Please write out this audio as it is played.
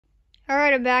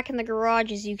Alright, I'm back in the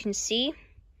garage, as you can see.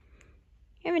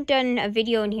 I haven't done a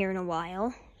video in here in a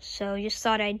while, so just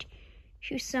thought I'd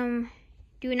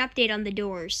do an update on the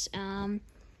doors.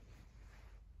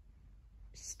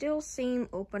 Still same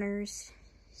openers,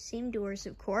 same doors,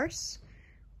 of course,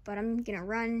 but I'm gonna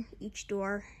run each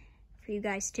door for you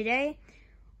guys today.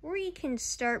 We can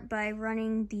start by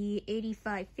running the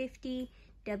 8550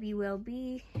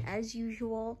 WLB as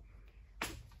usual.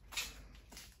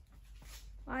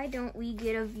 Why don't we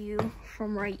get a view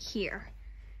from right here?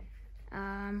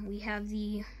 We have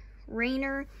the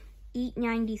Rainer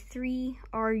 893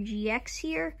 RGX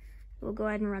here. We'll go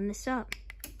ahead and run this up.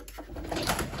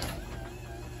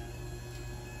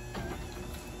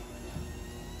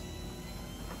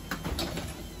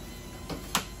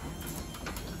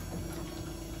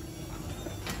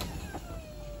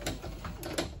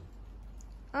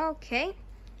 Okay,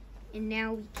 and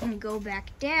now we can go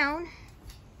back down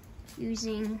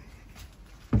using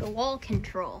the wall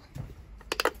control.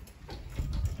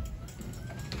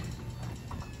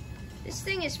 This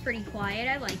thing is pretty quiet,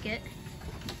 I like it.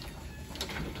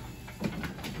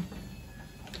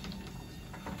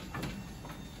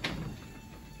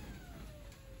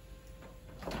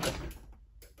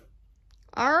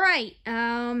 Alright,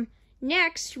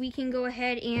 next we can go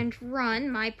ahead and run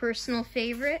my personal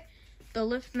favorite, the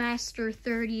LiftMaster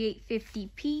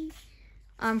 3850P.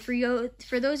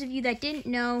 For those of you that didn't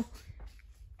know,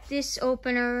 this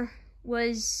opener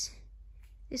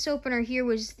here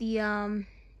was the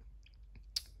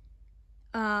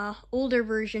older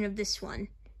version of this one.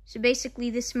 So basically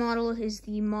this model is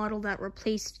the model that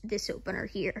replaced this opener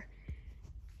here.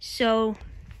 So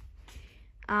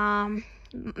in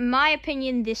my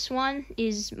opinion, this one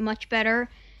is much better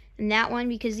than that one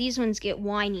because these ones get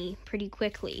whiny pretty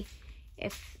quickly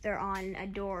if they're on a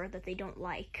door that they don't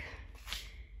like.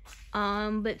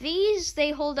 But these,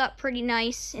 they hold up pretty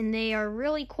nice and they are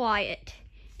really quiet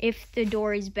if the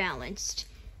door is balanced.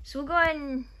 So we'll go ahead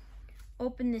and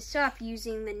open this up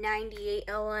using the 98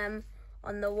 LM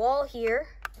on the wall here.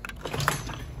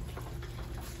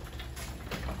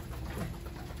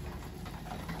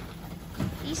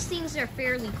 These things are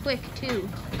fairly quick too.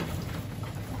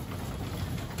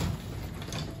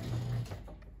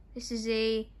 This is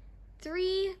a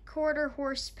 3/4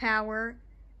 horsepower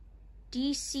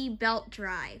DC belt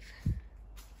drive.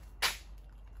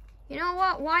 You know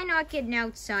what? Why not get an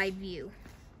outside view?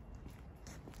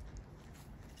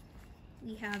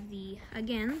 We have the,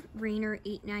 again, Rainer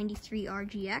 893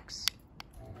 RGX.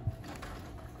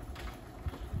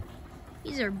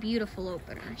 These are beautiful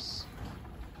openers.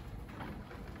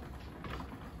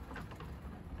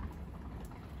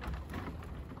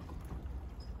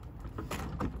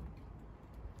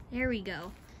 There we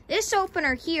go. This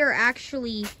opener here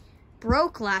actually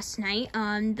broke last night.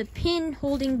 The pin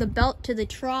holding the belt to the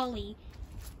trolley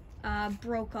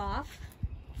broke off,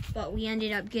 but we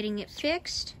ended up getting it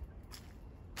fixed.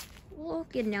 We'll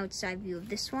get an outside view of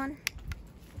this one.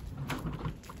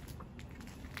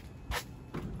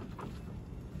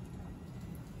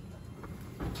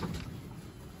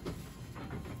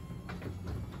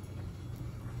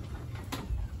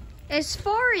 As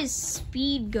far as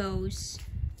speed goes,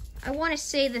 I want to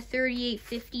say the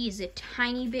 3850 is a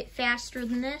tiny bit faster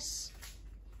than this.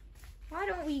 Why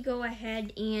don't we go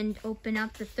ahead and open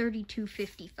up the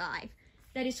 3255?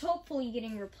 That is hopefully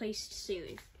getting replaced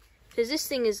soon, because this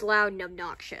thing is loud and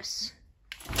obnoxious.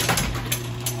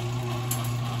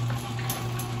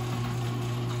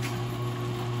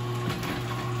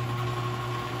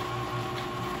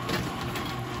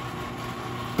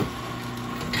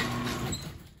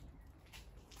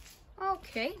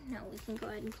 Okay, now we can go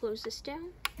ahead and close this down.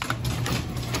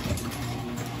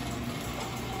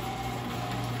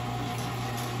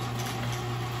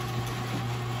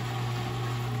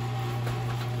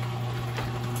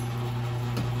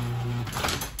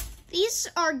 These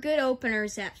are good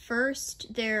openers at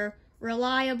first. They're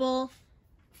reliable.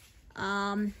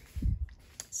 Some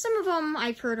of them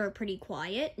I've heard are pretty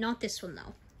quiet. Not this one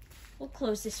though. We'll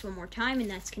close this one more time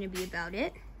and that's going to be about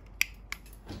it.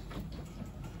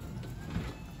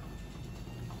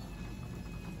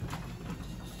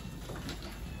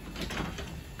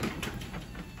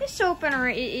 This opener,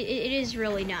 it is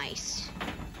really nice.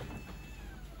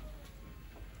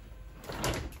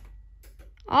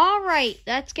 Alright,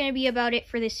 that's going to be about it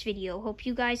for this video. Hope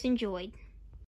you guys enjoyed.